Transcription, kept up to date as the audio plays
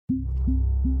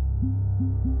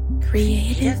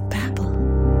Creative Babble.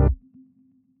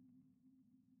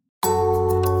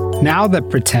 Now that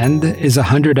Pretend is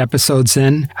 100 episodes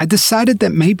in, I decided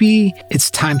that maybe it's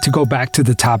time to go back to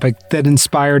the topic that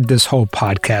inspired this whole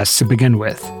podcast to begin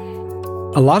with.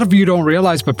 A lot of you don't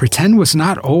realize, but Pretend was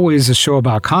not always a show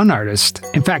about con artists.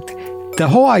 In fact, the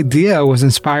whole idea was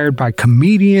inspired by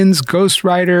comedians,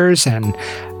 ghostwriters, and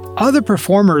other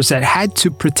performers that had to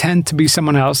pretend to be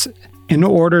someone else in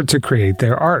order to create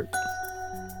their art.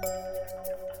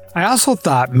 I also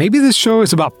thought maybe this show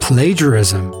is about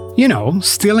plagiarism,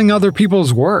 stealing other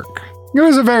people's work. It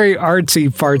was a very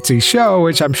artsy-fartsy show,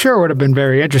 which I'm sure would have been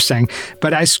very interesting,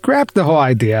 but I scrapped the whole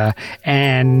idea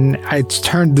and I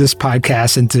turned this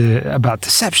podcast into about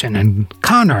deception and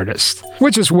con artists,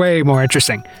 which is way more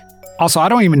interesting. Also, I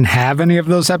don't even have any of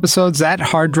those episodes. That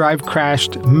hard drive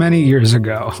crashed many years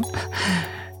ago.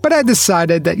 But I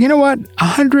decided that,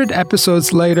 100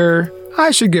 episodes later,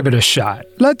 I should give it a shot.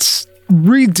 Let's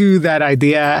redo that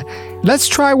idea. Let's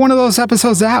try one of those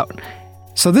episodes out.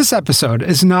 So this episode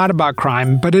is not about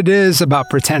crime, but it is about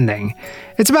pretending.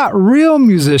 It's about real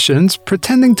musicians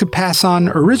pretending to pass on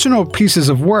original pieces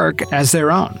of work as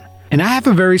their own. And I have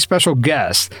a very special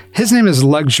guest. His name is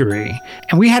Luxury,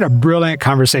 and we had a brilliant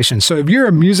conversation. So if you're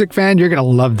a music fan, you're going to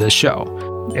love this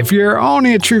show. If you're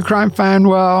only a true crime fan,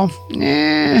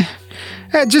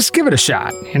 just give it a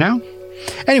shot,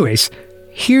 Anyways,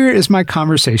 here is my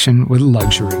conversation with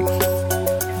Luxury.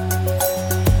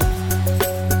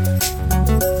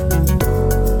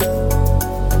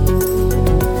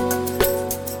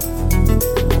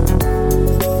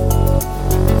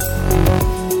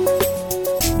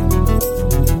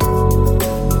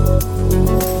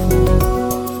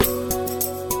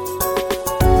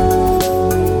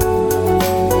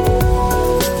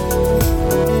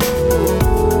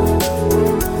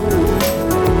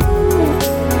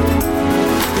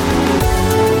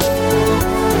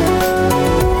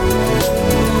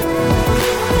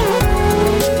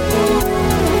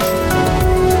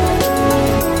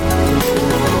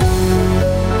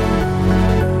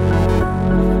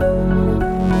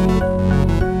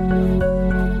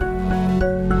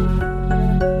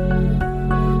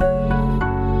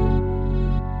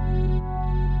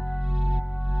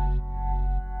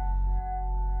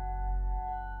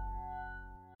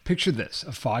 Picture this,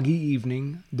 a foggy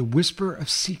evening, the whisper of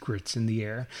secrets in the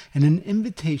air, and an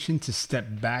invitation to step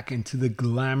back into the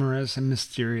glamorous and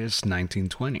mysterious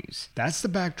 1920s. That's the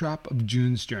backdrop of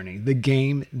June's Journey, the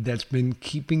game that's been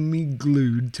keeping me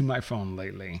glued to my phone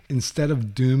lately. Instead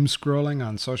of doom scrolling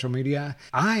on social media,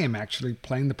 I am actually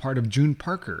playing the part of June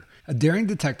Parker, a daring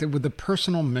detective with a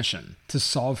personal mission to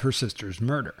solve her sister's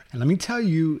murder. And let me tell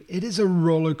you, it is a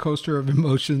roller coaster of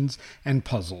emotions and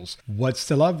puzzles. What's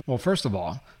to love? Well, first of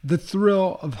all, the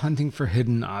thrill of hunting for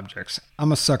hidden objects.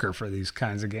 I'm a sucker for these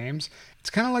kinds of games. It's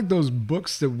kind of like those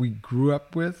books that we grew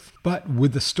up with, but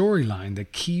with a storyline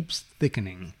that keeps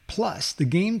thickening. Plus, the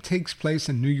game takes place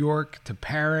in New York to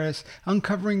Paris,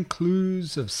 uncovering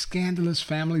clues of scandalous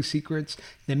family secrets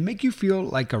that make you feel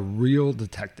like a real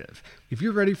detective. If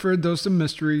you're ready for a dose of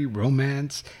mystery,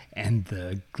 romance, and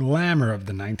the glamour of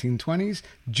the 1920s,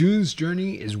 June's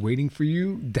Journey is waiting for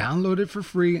you. Download it for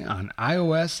free on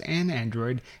iOS and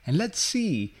Android, and let's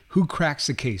see who cracks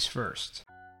the case first.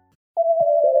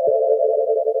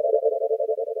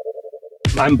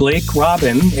 I'm Blake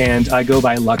Robin, and I go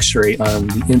by Luxury on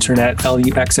the internet,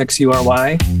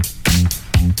 Luxxury.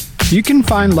 You can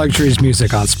find Luxury's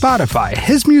music on Spotify.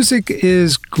 His music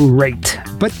is great,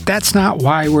 but that's not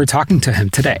why we're talking to him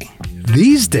today.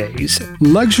 These days,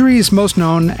 Luxury is most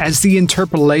known as the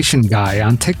interpolation guy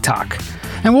on TikTok.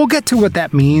 And we'll get to what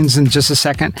that means in just a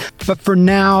second. But for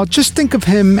now, just think of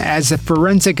him as a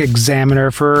forensic examiner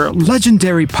for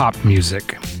legendary pop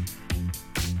music.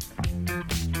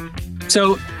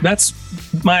 So that's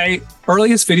my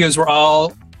earliest videos were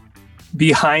all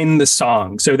behind the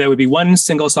song. So there would be one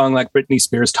single song like Britney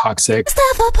Spears' Toxic. Step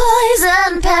a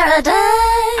poison paradise.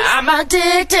 I'm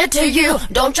addicted to you.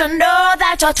 Don't you know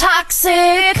that you're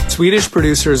toxic? Swedish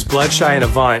producers Bloodshy and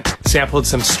Avant sampled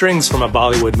some strings from a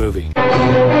Bollywood movie.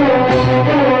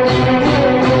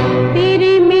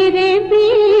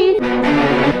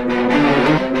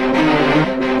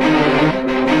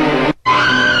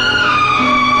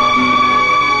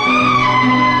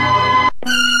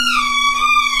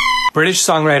 British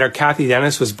songwriter Kathy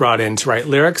Dennis was brought in to write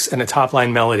lyrics and a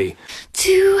top-line melody.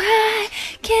 Too high,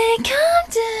 can't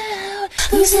come down.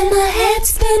 Losing my head,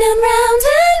 spinning round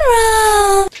and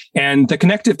round. And the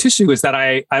connective tissue is that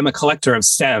I'm a collector of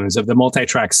stems, of the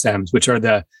multi-track stems, which are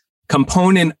the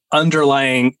component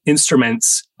underlying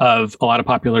instruments of a lot of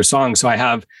popular songs. So I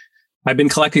have I've been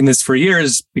collecting this for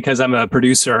years because I'm a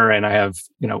producer and I have,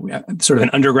 sort of an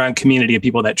underground community of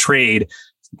people that trade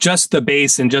just the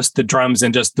bass and just the drums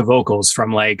and just the vocals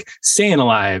from like Staying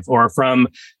Alive or from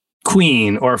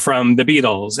Queen or from the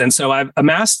Beatles. And so I've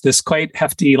amassed this quite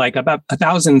hefty, like about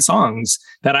 1,000 songs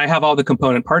that I have all the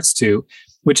component parts to,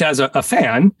 which as a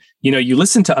fan, you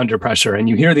listen to Under Pressure and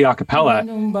you hear the acapella.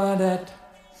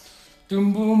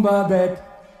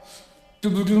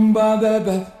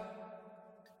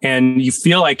 And you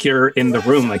feel like you're in the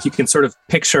room. Like you can sort of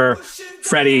picture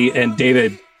Freddie and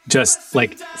David just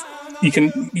like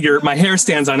my hair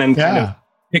stands on end kind of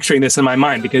picturing this in my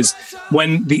mind, because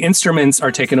when the instruments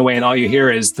are taken away and all you hear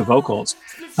is the vocals,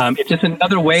 it's just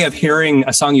another way of hearing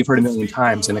a song you've heard a million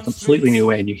times in a completely new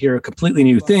way. And you hear completely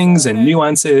new things and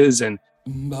nuances and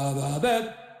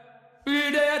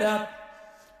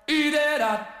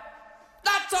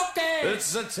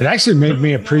it actually made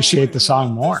me appreciate the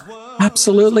song more.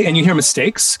 Absolutely. And you hear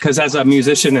mistakes, because as a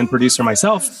musician and producer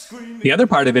myself, the other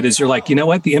part of it is you're like, you know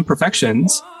what? The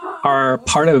imperfections are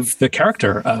part of the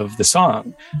character of the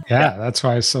song. Yeah, that's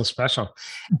why it's so special.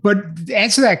 But to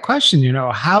answer that question,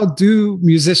 how do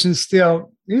musicians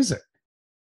steal music?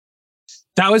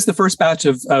 That was the first batch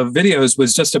of videos,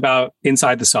 was just about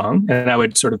inside the song. And I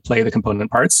would sort of play the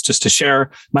component parts just to share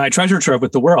my treasure trove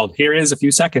with the world. Here is a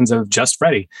few seconds of just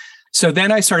Freddie. So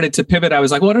then I started to pivot. I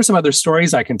was like, what are some other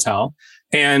stories I can tell?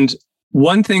 And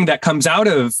one thing that comes out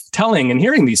of telling and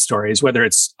hearing these stories, whether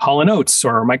it's Hall & Oates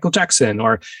or Michael Jackson,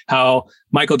 or how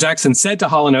Michael Jackson said to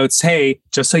Hall & Oates, hey,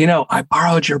 just so you know, I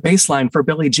borrowed your bass line for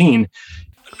Billie Jean.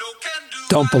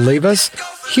 Don't believe us?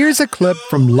 Here's a clip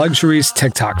from Luxury's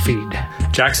TikTok feed.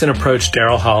 Jackson approached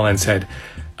Daryl Hall and said,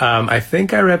 I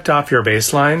think I ripped off your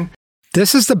bass line.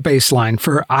 This is the bass line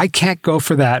for I Can't Go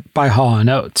For That by Hall &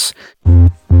 Oates.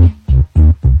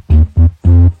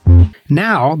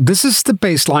 Now, this is the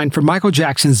bass line for Michael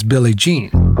Jackson's Billie Jean.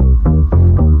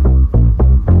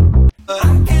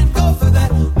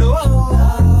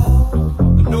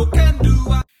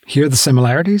 Hear the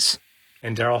similarities?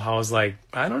 And Daryl Hall was like,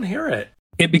 I don't hear it.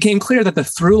 It became clear that the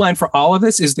through line for all of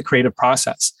this is the creative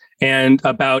process, and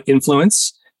about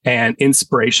influence and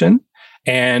inspiration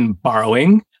and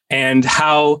borrowing, and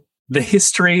how the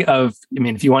history of,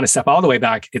 if you want to step all the way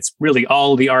back, it's really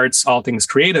all the arts, all things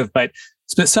creative, but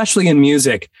especially in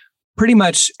music, pretty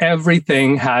much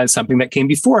everything has something that came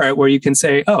before it where you can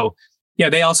say, oh, yeah,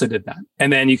 they also did that.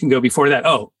 And then you can go before that.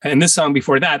 Oh, and this song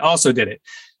before that also did it.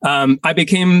 I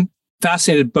became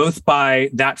fascinated both by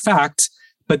that fact,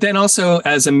 but then also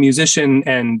as a musician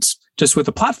and just with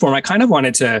the platform, I kind of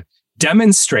wanted to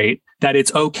demonstrate that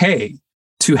it's okay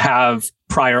to have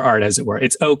prior art, as it were.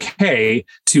 It's okay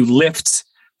to lift,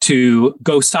 to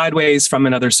go sideways from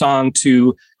another song,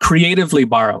 to creatively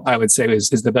borrow, I would say is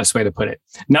the best way to put it.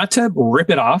 Not to rip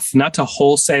it off, not to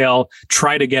wholesale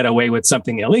try to get away with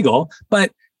something illegal,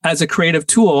 but as a creative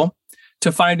tool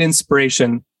to find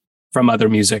inspiration from other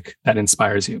music that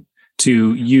inspires you,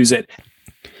 to use it.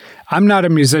 I'm not a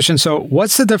musician, so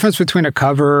what's the difference between a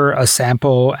cover, a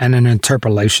sample, and an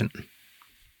interpolation?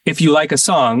 If you like a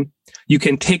song, you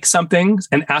can take something,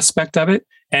 an aspect of it,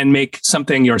 and make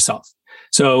something yourself.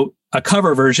 So a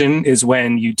cover version is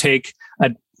when you take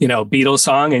a Beatles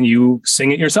song and you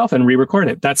sing it yourself and re-record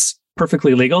it. That's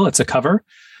perfectly legal. It's a cover.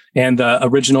 And the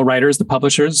original writers, the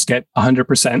publishers, get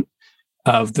 100%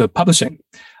 of the publishing.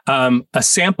 A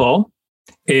sample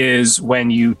is when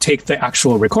you take the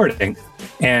actual recording.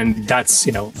 And that's,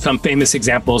 some famous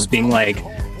examples being like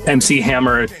MC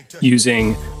Hammer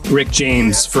using Rick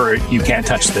James for You Can't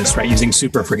Touch This, right? Using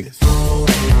Super Freak. Look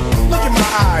in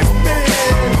my eyes,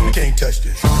 man. You can't touch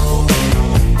this. Let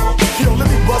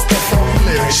me bust that funky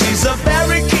lyric. She's a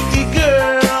very kicky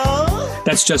girl.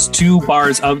 That's just 2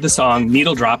 bars of the song,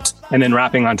 needle dropped, and then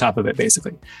rapping on top of it,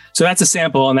 basically. So that's a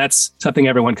sample, and that's something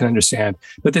everyone can understand.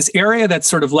 But this area that's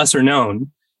sort of lesser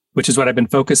known, which is what I've been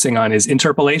focusing on, is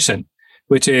interpolation,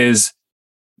 which is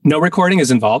no recording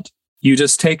is involved. You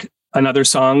just take another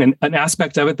song and an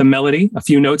aspect of it, the melody, a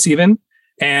few notes even,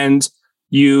 and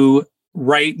you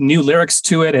write new lyrics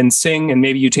to it and sing, and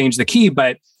maybe you change the key,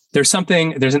 but there's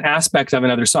an aspect of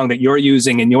another song that you're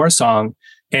using in your song,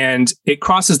 and it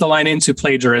crosses the line into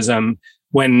plagiarism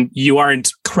when you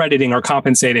aren't crediting or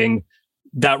compensating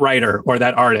that writer or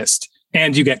that artist,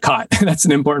 and you get caught. That's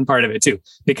an important part of it too,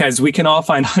 because we can all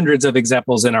find hundreds of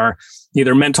examples in our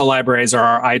either mental libraries or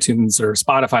our iTunes or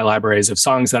Spotify libraries of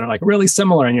songs that are like really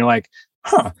similar. And you're like,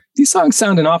 these songs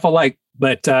sound an awful like,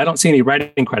 but I don't see any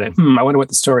writing credit. I wonder what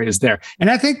the story is there. And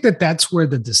I think that's where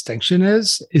the distinction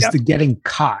is the getting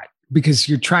caught, because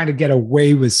you're trying to get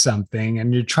away with something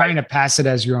and you're trying to pass it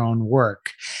as your own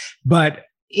work. But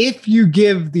if you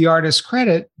give the artist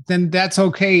credit, then that's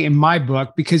okay in my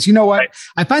book, because you know what? Right.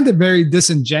 I find it very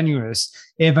disingenuous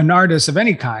if an artist of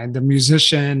any kind, a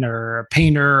musician or a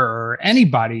painter or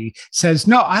anybody, says,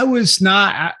 no, I was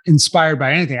not inspired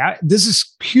by anything. This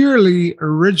is purely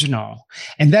original.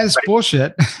 And that is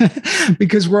bullshit,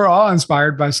 because we're all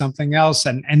inspired by something else.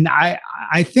 And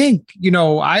I think,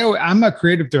 I'm a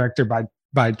creative director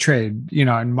by trade,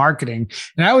 in marketing.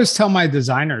 And I always tell my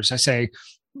designers, I say,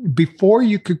 before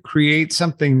you could create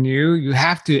something new, you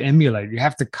have to emulate, you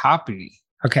have to copy.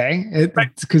 Okay.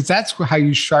 Because that's how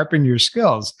you sharpen your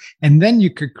skills. And then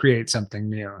you could create something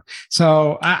new.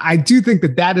 So I do think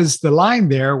that is the line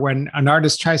there when an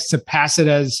artist tries to pass it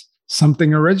as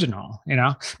something original,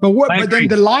 but then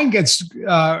the line gets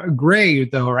gray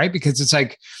though, right? Because it's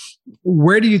like,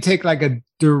 where do you take like a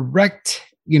direct,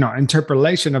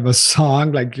 interpolation of a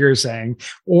song, like you're saying,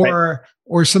 or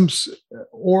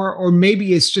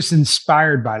maybe it's just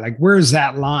inspired by, like, where's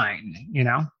that line,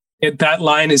 That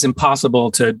line is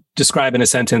impossible to describe in a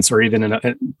sentence, or even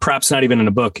perhaps not even in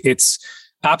a book. It's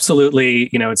absolutely,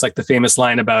 it's like the famous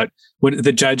line about what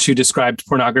the judge who described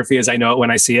pornography as "I know it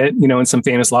when I see it," in some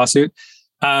famous lawsuit.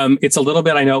 It's a little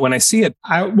bit "I know it when I see it."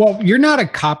 Well, you're not a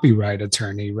copyright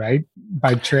attorney, right?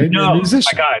 By trade, no. You're a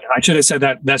musician. My God, I should have said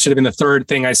that. That should have been the third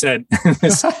thing I said in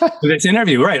this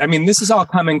interview, right? I mean, this is all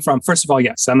coming from, first of all,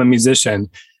 yes, I'm a musician,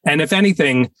 and if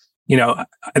anything,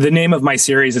 the name of my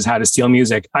series is How to Steal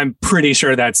Music. I'm pretty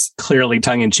sure that's clearly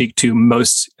tongue in cheek to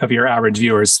most of your average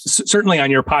viewers. Certainly on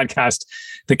your podcast,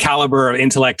 the caliber of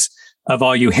intellect of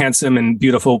all you handsome and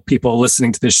beautiful people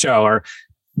listening to this show are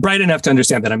bright enough to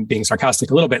understand that I'm being sarcastic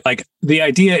a little bit. Like, the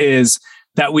idea is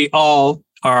that we all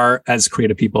are, as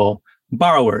creative people,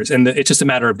 borrowers, and it's just a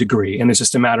matter of degree. And it's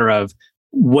just a matter of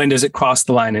when does it cross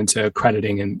the line into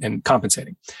crediting and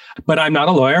compensating. But I'm not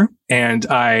a lawyer, and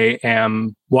I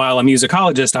am, while a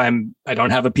musicologist, I don't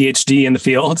have a PhD in the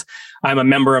field. I'm a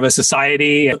member of a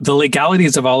society. The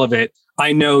legalities of all of it,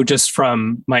 I know just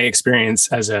from my experience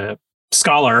as a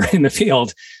scholar in the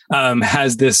field,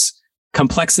 has this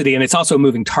complexity, and it's also a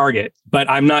moving target. But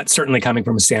I'm not certainly coming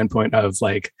from a standpoint of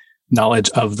like knowledge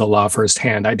of the law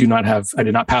firsthand. I did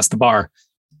not pass the bar.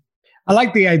 I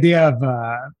like the idea of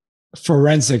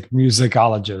forensic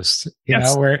musicologist,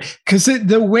 because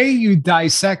the way you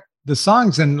dissect the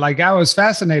songs, and like, I was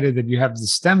fascinated that you have the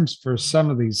stems for some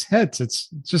of these hits. It's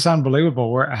just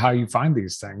unbelievable how you find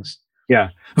these things. Yeah.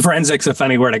 Forensic's a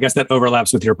funny word. I guess that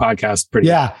overlaps with your podcast pretty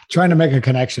well. Trying to make a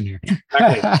connection here.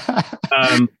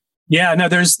 Exactly. Yeah, no,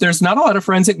 there's not a lot of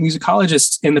forensic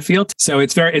musicologists in the field. So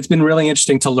it's been really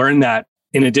interesting to learn that,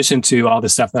 in addition to all the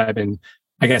stuff that I've been,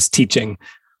 I guess, teaching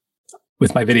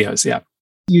with my videos. Yeah.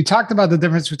 You talked about the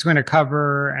difference between a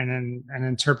cover and an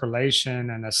interpolation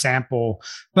and a sample,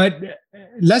 but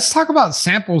let's talk about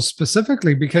samples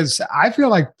specifically, because I feel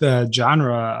like the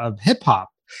genre of hip hop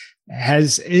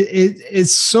is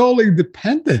solely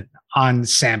dependent on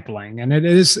sampling, and it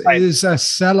is a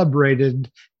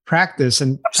celebrated practice.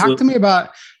 And Absolutely. Talk to me about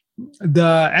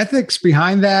the ethics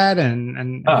behind that.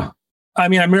 I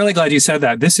mean, I'm really glad you said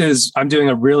that. I'm doing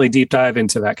a really deep dive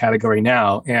into that category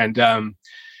now. And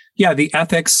the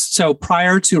ethics. So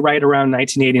prior to right around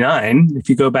 1989, if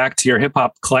you go back to your hip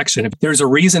hop collection, there's a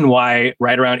reason why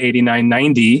right around 89,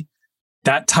 90,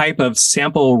 that type of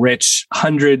sample rich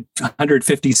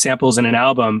 150 samples in an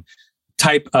album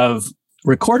type of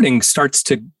recording starts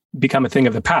to become a thing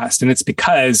of the past. And it's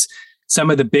because some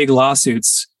of the big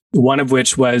lawsuits, one of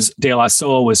which was De La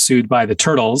Soul was sued by the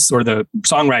Turtles, or the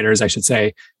songwriters, I should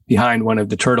say, behind one of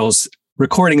the Turtles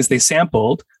recordings they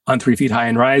sampled on 3 Feet High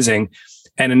and Rising.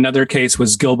 And another case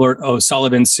was Gilbert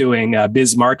O'Sullivan suing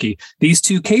Biz Markie. These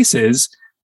two cases,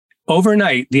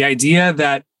 overnight, the idea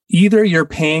that either you're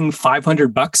paying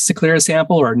 $500 to clear a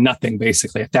sample or nothing,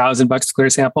 basically $1,000 to clear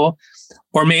a sample,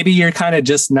 or maybe you're kind of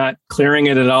just not clearing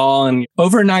it at all. And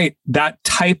overnight, that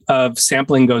type of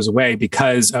sampling goes away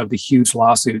because of the huge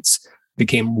lawsuits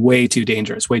became way too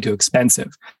dangerous, way too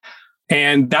expensive.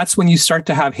 And that's when you start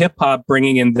to have hip hop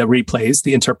bringing in the replays,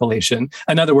 the interpolation.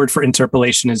 Another word for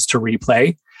interpolation is to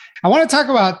replay. I want to talk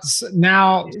about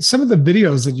now some of the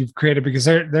videos that you've created, because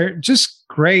they're just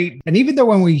great. And even though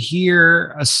when we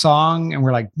hear a song and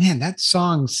we're like, man, that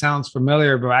song sounds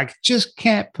familiar, but I just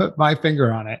can't put my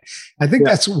finger on it. I think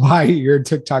that's why your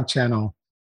TikTok channel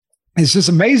is just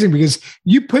amazing, because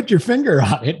you put your finger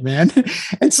on it, man.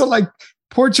 And so like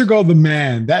Portugal the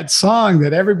Man, that song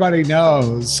that everybody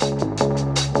knows.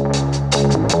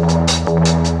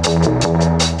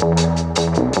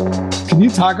 Can you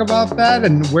talk about that,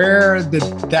 and where did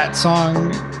that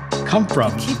song come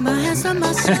from?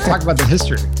 Talk about the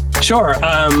history. Sure.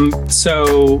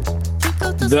 So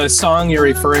the song you're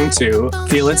referring to,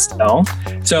 Feel It Still.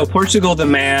 So Portugal the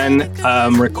Man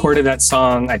recorded that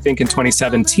song, I think, in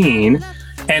 2017.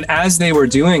 And as they were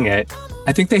doing it,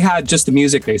 I think they had just the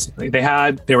music, basically. They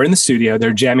were in the studio,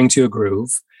 they're jamming to a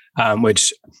groove,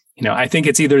 which, I think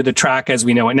it's either the track as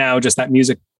we know it now, just that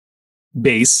music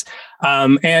bass.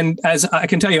 And as I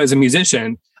can tell you, as a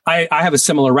musician, I have a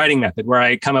similar writing method where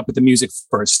I come up with the music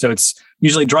first. So it's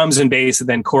usually drums and bass and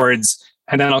then chords.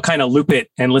 And then I'll kind of loop it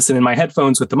and listen in my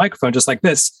headphones with the microphone, just like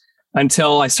this,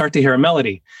 until I start to hear a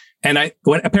melody. And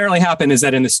what apparently happened is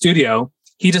that in the studio,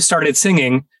 he just started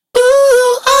singing,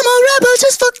 Ooh, I'm a rebel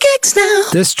just for kicks now.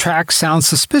 This track sounds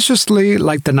suspiciously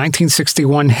like the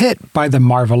 1961 hit by the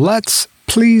Marvelettes,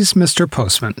 Please Mr.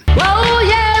 Postman. Oh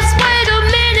yes, wait a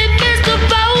minute, Mr.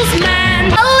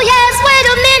 Postman. Oh yes, wait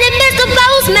a minute, Mr.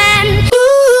 Postman.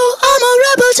 Ooh, I'm a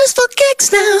rebel just for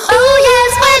kicks now. Oh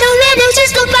yes, wait a minute,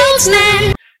 just for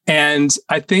postman. And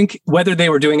I think whether they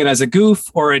were doing it as a goof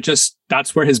or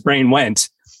that's where his brain went,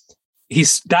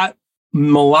 that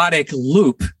melodic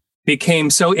loop became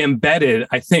so embedded,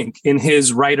 I think, in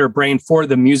his writer brain for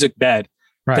the music bed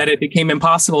that it became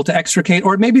impossible to extricate,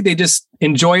 or maybe they just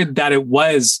enjoyed that it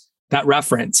was that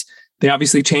reference. They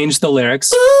obviously changed the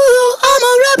lyrics. Ooh, I'm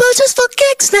a rebel just for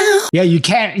kicks now. Yeah, you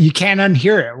can't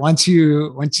unhear it. Once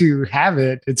you have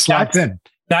it, it's locked in.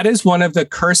 That is one of the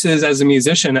curses as a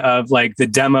musician of like the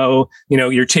demo,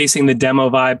 you're chasing the demo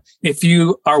vibe. If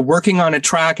you are working on a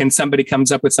track and somebody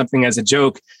comes up with something as a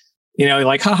joke,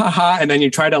 like, ha, ha, ha. And then you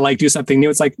try to like do something new.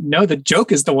 It's like, no, the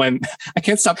joke is the one. I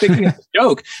can't stop thinking of the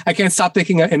joke. I can't stop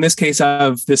thinking, in this case,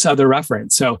 of this other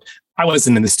reference. So I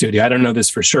wasn't in the studio. I don't know this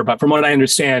for sure. But from what I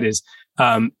understand is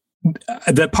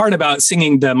the part about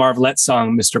singing the Marvelette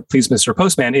song, Please Mr.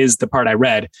 Postman, is the part I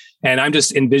read. And I'm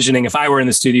just envisioning if I were in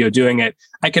the studio doing it,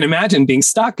 I can imagine being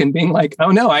stuck and being like,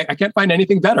 oh no, I can't find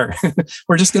anything better.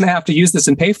 We're just going to have to use this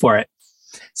and pay for it.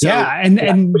 So,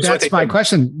 and that's my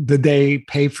question. Did they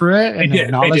pay for it and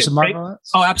acknowledge the Marvelettes?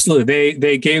 Oh, absolutely.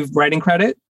 They gave writing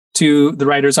credit to the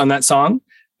writers on that song,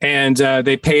 and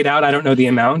they paid out. I don't know the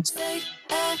amount.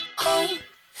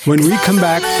 When we come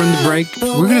back from the break,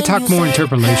 we're going to talk more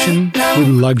interpolation with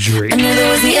luxury.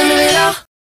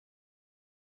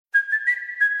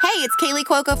 Hey, it's Kaylee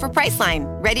Cuoco for Priceline.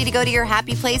 Ready to go to your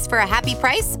happy place for a happy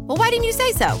price? Well, why didn't you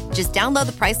say so? Just download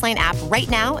the Priceline app right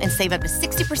now and save up to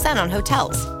 60% on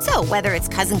hotels. So whether it's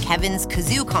Cousin Kevin's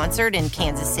Kazoo Concert in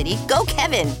Kansas City, go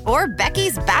Kevin, or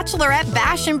Becky's Bachelorette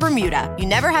Bash in Bermuda, you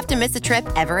never have to miss a trip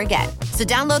ever again. So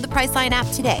download the Priceline app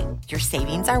today. Your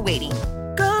savings are waiting.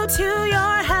 Go to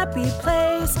your happy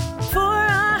place for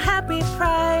a happy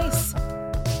price.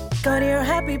 Go to your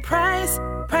happy price,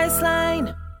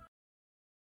 Priceline.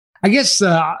 I guess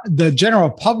the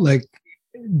general public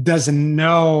doesn't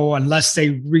know unless they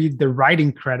read the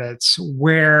writing credits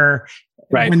where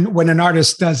when an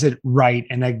artist does it right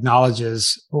and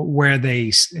acknowledges where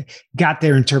they got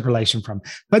their interpolation from.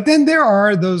 But then there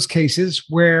are those cases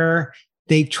where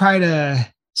they try to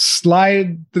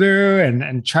slide through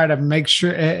and try to make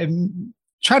sure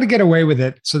try to get away with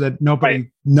it so that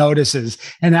nobody notices.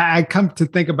 And I come to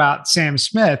think about Sam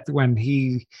Smith when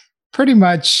he pretty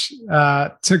much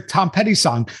took Tom Petty's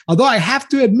song. Although I have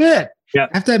to admit,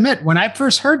 when I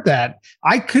first heard that,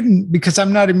 I couldn't, because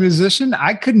I'm not a musician,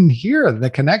 I couldn't hear the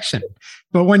connection.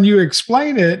 But when you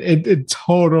explain it, it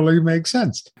totally makes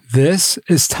sense. This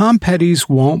is Tom Petty's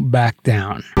Won't Back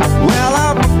Down. Well,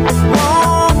 I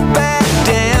won't back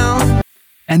down.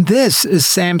 And this is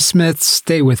Sam Smith's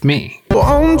Stay With Me.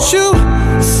 Won't you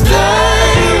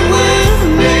stay with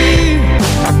me?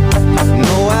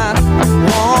 No, I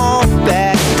won't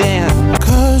back down.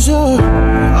 'Cause you're all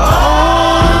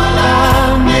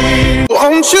I need.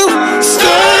 Won't you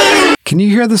stay? Can you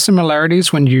hear the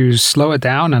similarities when you slow it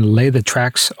down and lay the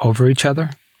tracks over each other?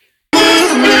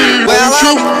 Well,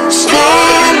 I won't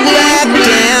back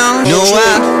down. No,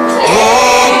 I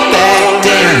won't back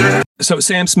down. So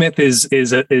Sam Smith is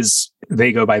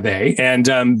they go by they, and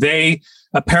they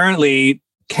apparently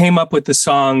came up with the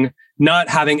song not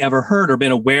having ever heard or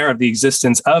been aware of the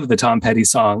existence of the Tom Petty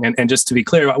song. And just to be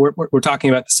clear, we're talking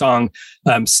about the song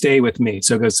 "Stay With Me."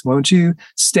 So it goes, "Won't you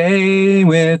stay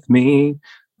with me?"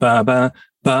 Ba ba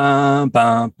ba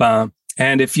ba ba.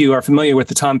 And if you are familiar with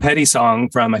the Tom Petty song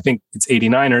from, I think it's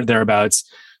 '89 or thereabouts,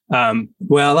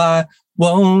 well, I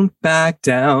won't back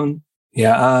down.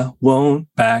 Yeah, I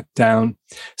won't back down.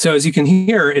 So as you can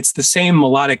hear, it's the same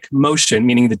melodic motion,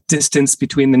 meaning the distance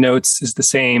between the notes is the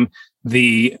same.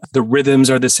 The rhythms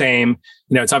are the same.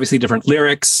 It's obviously different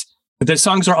lyrics. The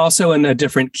songs are also in a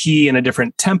different key and a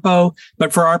different tempo.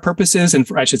 But for our purposes, and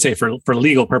I should say for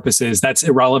legal purposes, that's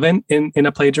irrelevant in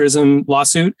a plagiarism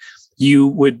lawsuit. you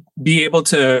would be able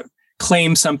to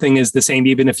claim something is the same,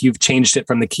 even if you've changed it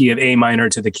from the key of A minor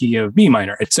to the key of B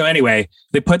minor. So anyway,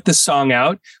 they put the song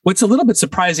out. What's a little bit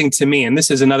surprising to me, and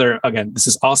this is this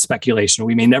is all speculation,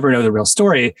 we may never know the real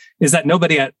story, is that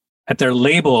nobody at their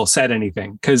label said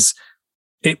anything, because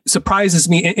it surprises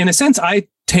me. In a sense, I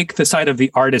take the side of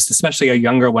the artist, especially a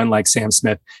younger one like Sam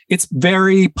Smith. It's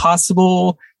very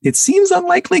possible. It seems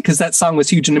unlikely because that song was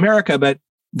huge in America, but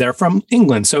they're from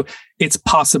England. So it's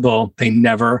possible they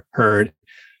never heard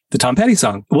the Tom Petty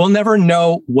song. We'll never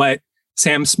know what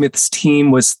Sam Smith's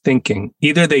team was thinking.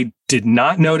 Either they did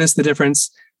not notice the difference,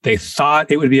 they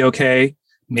thought it would be okay.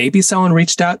 Maybe someone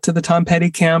reached out to the Tom Petty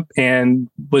camp and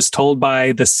was told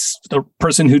by the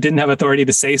person who didn't have authority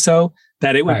to say so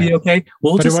that it would be okay.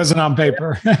 But it wasn't on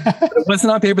paper. It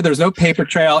wasn't on paper. There was no paper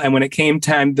trail. And when it came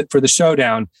time for the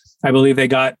showdown, I believe they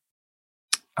got,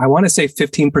 I want to say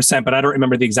 15%, but I don't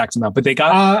remember the exact amount. But they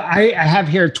got... I have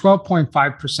here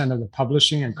 12.5% of the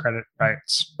publishing and credit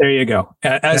rights. There you go.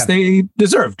 As they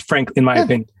deserved, frankly, in my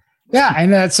opinion. Yeah,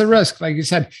 and that's a risk, like you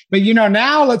said. But,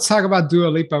 now let's talk about Dua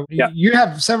Lipa. Yeah. You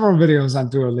have several videos on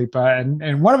Dua Lipa,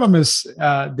 and one of them is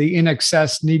the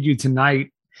INXS Need You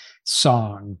Tonight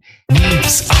song.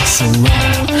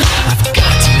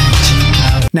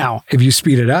 Now, if you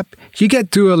speed it up, you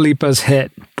get Dua Lipa's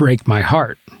hit, Break My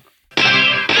Heart.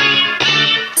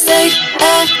 Stay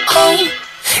at home,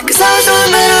 'cause I was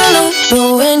doing better alone.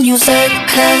 But when you said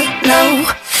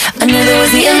hello, I knew that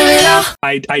was the end of it all.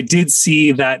 I did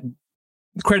see that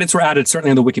credits were added certainly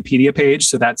on the Wikipedia page,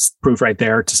 so that's proof right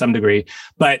there to some degree.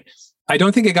 But I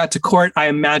don't think it got to court. I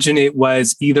imagine it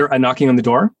was either a knocking on the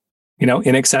door,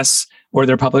 INXS, or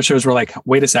their publishers were like,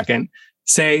 wait a second,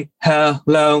 say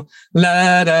hello,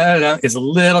 la da da is a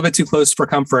little bit too close for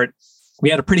comfort. We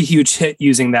had a pretty huge hit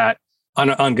using that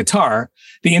on guitar.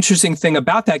 The interesting thing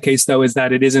about that case, though, is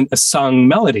that it isn't a sung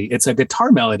melody. It's a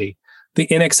guitar melody. The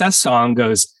INXS song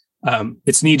goes,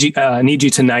 it's Need You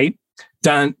Tonight,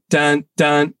 dun, dun,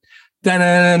 dun, dun,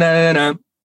 dun, dun, dun, dun.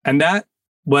 And that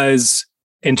was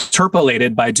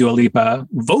interpolated by Dua Lipa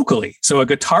vocally. So a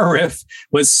guitar riff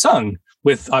was sung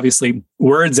with obviously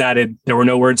words added. There were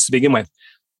no words to begin with.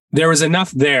 There was enough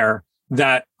there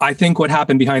that I think what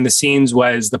happened behind the scenes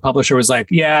was the publisher was like,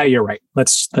 yeah, you're right.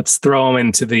 Let's throw them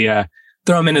into the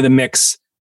mix,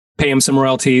 pay them some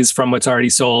royalties from what's already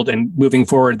sold. And moving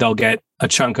forward, they'll get a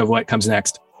chunk of what comes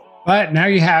next. But now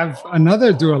you have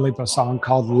another Dua Lipa song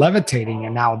called Levitating.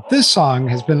 And now this song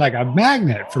has been like a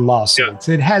magnet for lawsuits.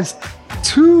 Yeah. It has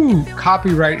 2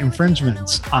 copyright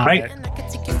infringements on it.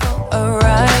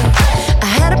 I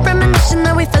had a premonition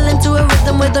that we fell into a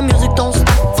rhythm where the music don't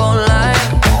stop for life.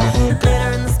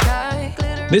 Glitter in the sky,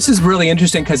 glitter. This is really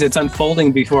interesting because it's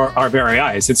unfolding before our very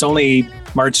eyes. It's only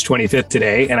March 25th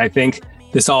today. And I think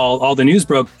all the news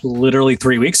broke literally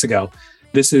 3 weeks ago.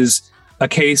 This is a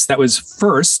case that was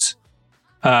first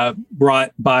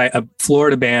brought by a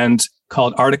Florida band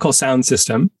called Article Sound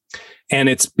System. And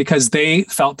it's because they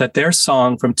felt that their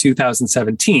song from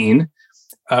 2017,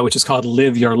 which is called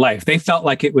Live Your Life, they felt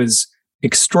like it was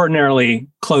extraordinarily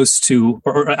close to,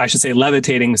 or I should say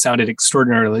Levitating sounded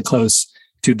extraordinarily close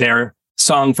to their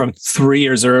song from 3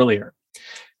 years earlier.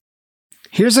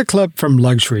 Here's a clip from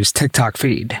Luxury's TikTok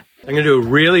feed. I'm going to do a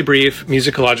really brief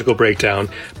musicological breakdown.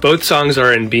 Both songs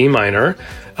are in B minor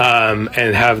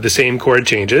and have the same chord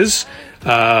changes,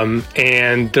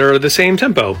 and they're the same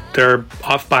tempo. They're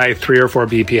off by 3 or 4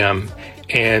 BPM.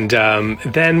 And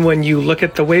then when you look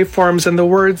at the waveforms and the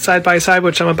words side by side,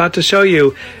 which I'm about to show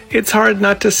you, it's hard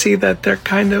not to see that they're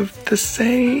kind of the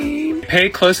same. Pay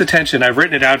close attention. I've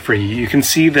written it out for you. You can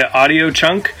see the audio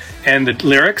chunk and the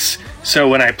lyrics. So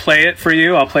when I play it for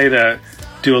you, I'll play the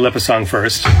Dua Lipa song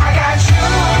first.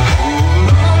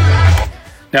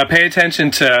 Now pay attention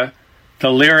to the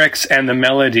lyrics and the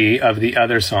melody of the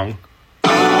other song.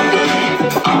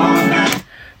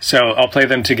 So I'll play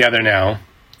them together now.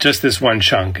 Just this one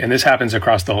chunk, and this happens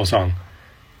across the whole song.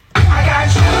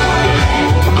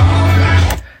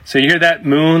 So you hear that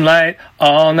moonlight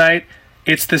all night.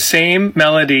 It's the same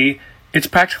melody. It's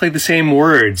practically the same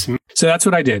words. So that's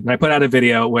what I did. And I put out a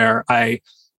video where I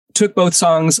took both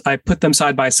songs, I put them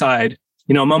side by side.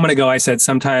 A moment ago I said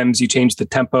sometimes you change the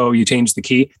tempo, you change the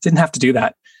key. Didn't have to do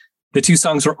that. The 2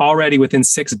 songs were already within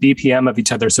 6 BPM of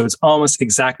each other, so it's almost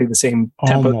exactly the same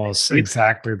tempo.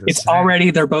 It's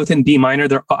already, they're both in B minor.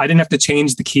 I didn't have to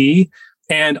change the key.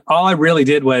 And all I really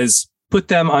did was put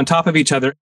them on top of each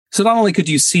other. So not only could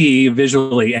you see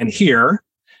visually and hear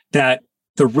that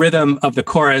the rhythm of the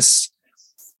chorus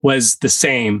was the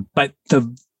same, but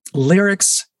the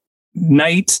lyrics,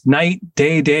 night, night,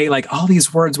 day, day, like all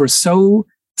these words were so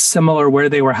similar where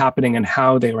they were happening and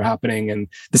how they were happening, and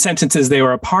the sentences they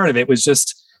were a part of. It was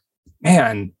just,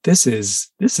 man, this is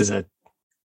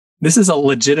a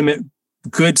legitimate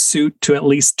good suit to at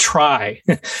least try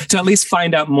to at least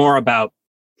find out more about.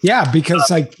 Yeah,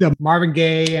 because like the Marvin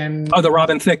Gaye and the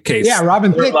Robin Thicke case. Yeah,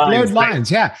 Robin Thicke, Blurred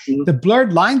Lines. Right? Yeah, the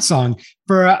Blurred Lines song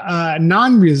for a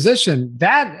non-musician,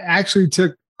 that actually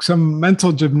took some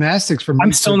mental gymnastics from.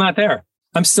 I'm still not there.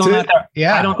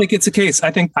 Yeah, I don't think it's a case.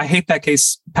 I hate that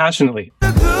case passionately.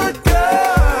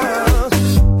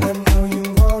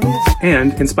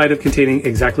 And in spite of containing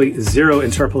exactly 0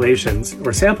 interpolations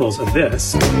or samples of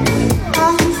this,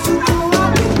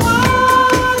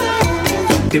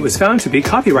 it was found to be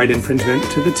copyright infringement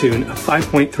to the tune of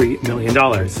 $5.3 million.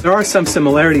 There are some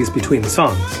similarities between the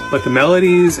songs, but the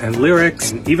melodies and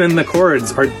lyrics and even the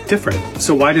chords are different.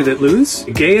 So why did it lose?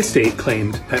 The Gaye estate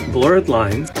claimed that Blurred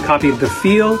Lines copied the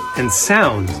feel and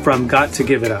sound from Got to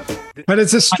Give It Up. But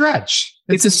it's a stretch.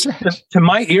 It's a stretch. To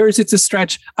my ears, it's a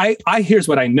stretch. Here's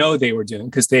what I know they were doing,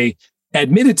 because they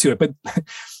admitted to it, but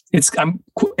I'm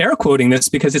air quoting this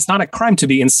because it's not a crime to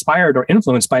be inspired or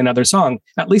influenced by another song.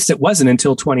 At least it wasn't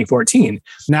until 2014.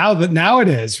 Now it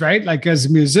is, right? Like as a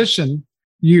musician,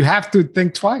 you have to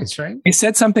think twice, right? They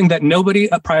said something that nobody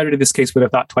prior to this case would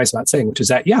have thought twice about saying, which is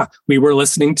that, yeah, we were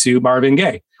listening to Marvin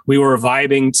Gaye. We were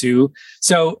vibing to.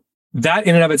 So that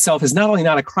in and of itself is not only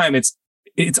not a crime, it's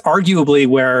arguably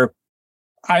where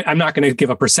I'm not going to give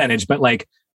a percentage, but like,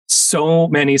 so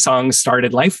many songs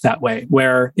started life that way,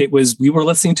 where we were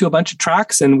listening to a bunch of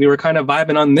tracks and we were kind of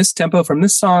vibing on this tempo from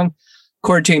this song,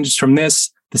 chord changes from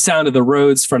this, the sound of the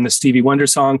Rhodes from the Stevie Wonder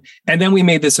song. And then we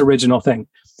made this original thing.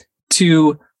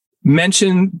 To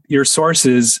mention your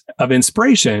sources of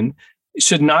inspiration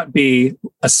should not be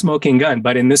a smoking gun.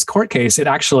 But in this court case, it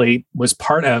actually was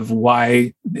part of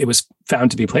why it was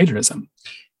found to be plagiarism.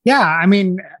 Yeah, I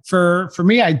mean, for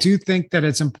me, I do think that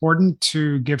it's important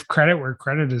to give credit where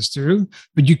credit is due,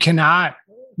 but you cannot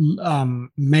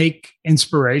make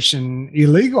inspiration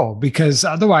illegal, because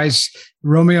otherwise,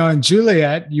 Romeo and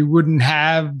Juliet, you wouldn't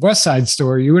have West Side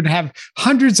Story. You would have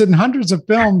hundreds and hundreds of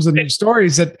films and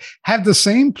stories that have the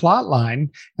same plot line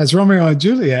as Romeo and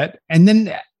Juliet, and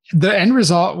then the end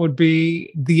result would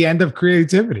be the end of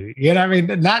creativity. You know, I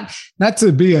mean, not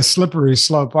to be a slippery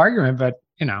slope argument, but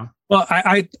you know. Well,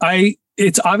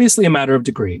 it's obviously a matter of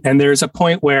degree. And there's a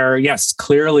point where, yes,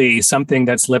 clearly something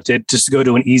that's lifted, just to go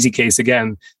to an easy case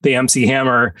again, the MC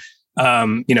Hammer,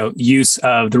 use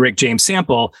of the Rick James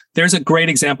sample. There's a great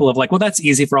example of like, well, that's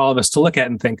easy for all of us to look at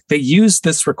and think. They used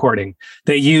this recording.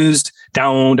 They used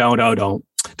down, down, down, down,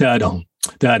 da, down,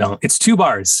 da, down. It's 2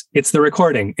 bars. It's the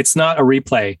recording. It's not a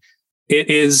replay. It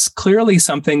is clearly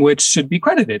something which should be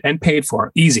credited and paid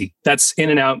for. Easy. That's in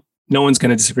and out. No one's going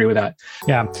to disagree with that.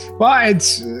 Yeah. Well,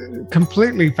 it's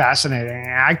completely fascinating.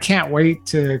 I can't wait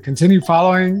to continue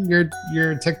following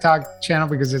your TikTok channel,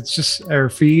 because it's just, our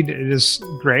feed, it is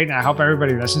great. And I hope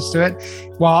everybody listens to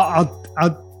it. Well,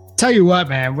 I'll tell you what,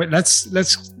 man,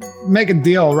 let's make a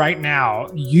deal right now.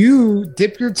 You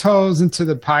dip your toes into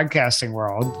the podcasting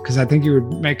world, because I think you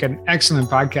would make an excellent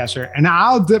podcaster, and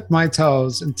I'll dip my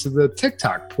toes into the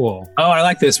TikTok pool. Oh, I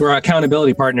like this. We're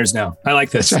accountability partners now. I like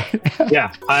this.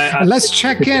 Yeah. Let's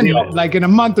check in like in a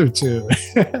month or two.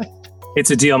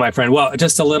 It's a deal, my friend. Well,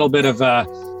 just a little bit of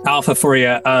alpha for you.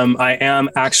 I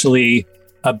am actually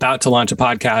about to launch a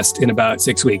podcast in about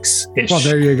 6 weeks-ish. Well,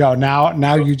 there you go.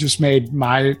 Now you just made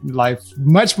my life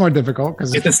much more difficult,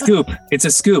 because it's a scoop. It's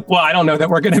a scoop. Well, I don't know that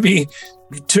we're going to be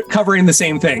covering the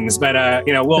same things, but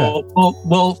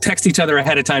we'll text each other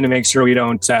ahead of time to make sure we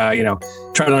don't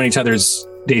tread on each other's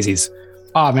daisies.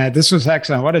 Oh man, this was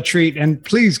excellent. What a treat. And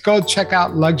please go check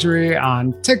out Luxury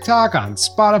on TikTok, on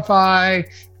Spotify,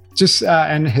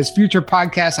 and his future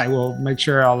podcast. I will make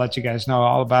sure I'll let you guys know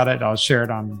all about it. I'll share it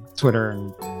on Twitter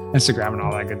and Instagram and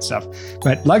all that good stuff.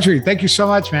 But Luxury, thank you so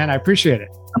much, man. I appreciate it.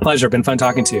 A pleasure. Been fun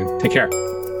talking to you. Take care.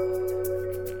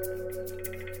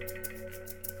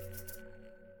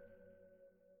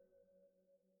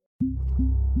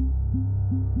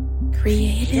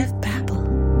 Creative Babble.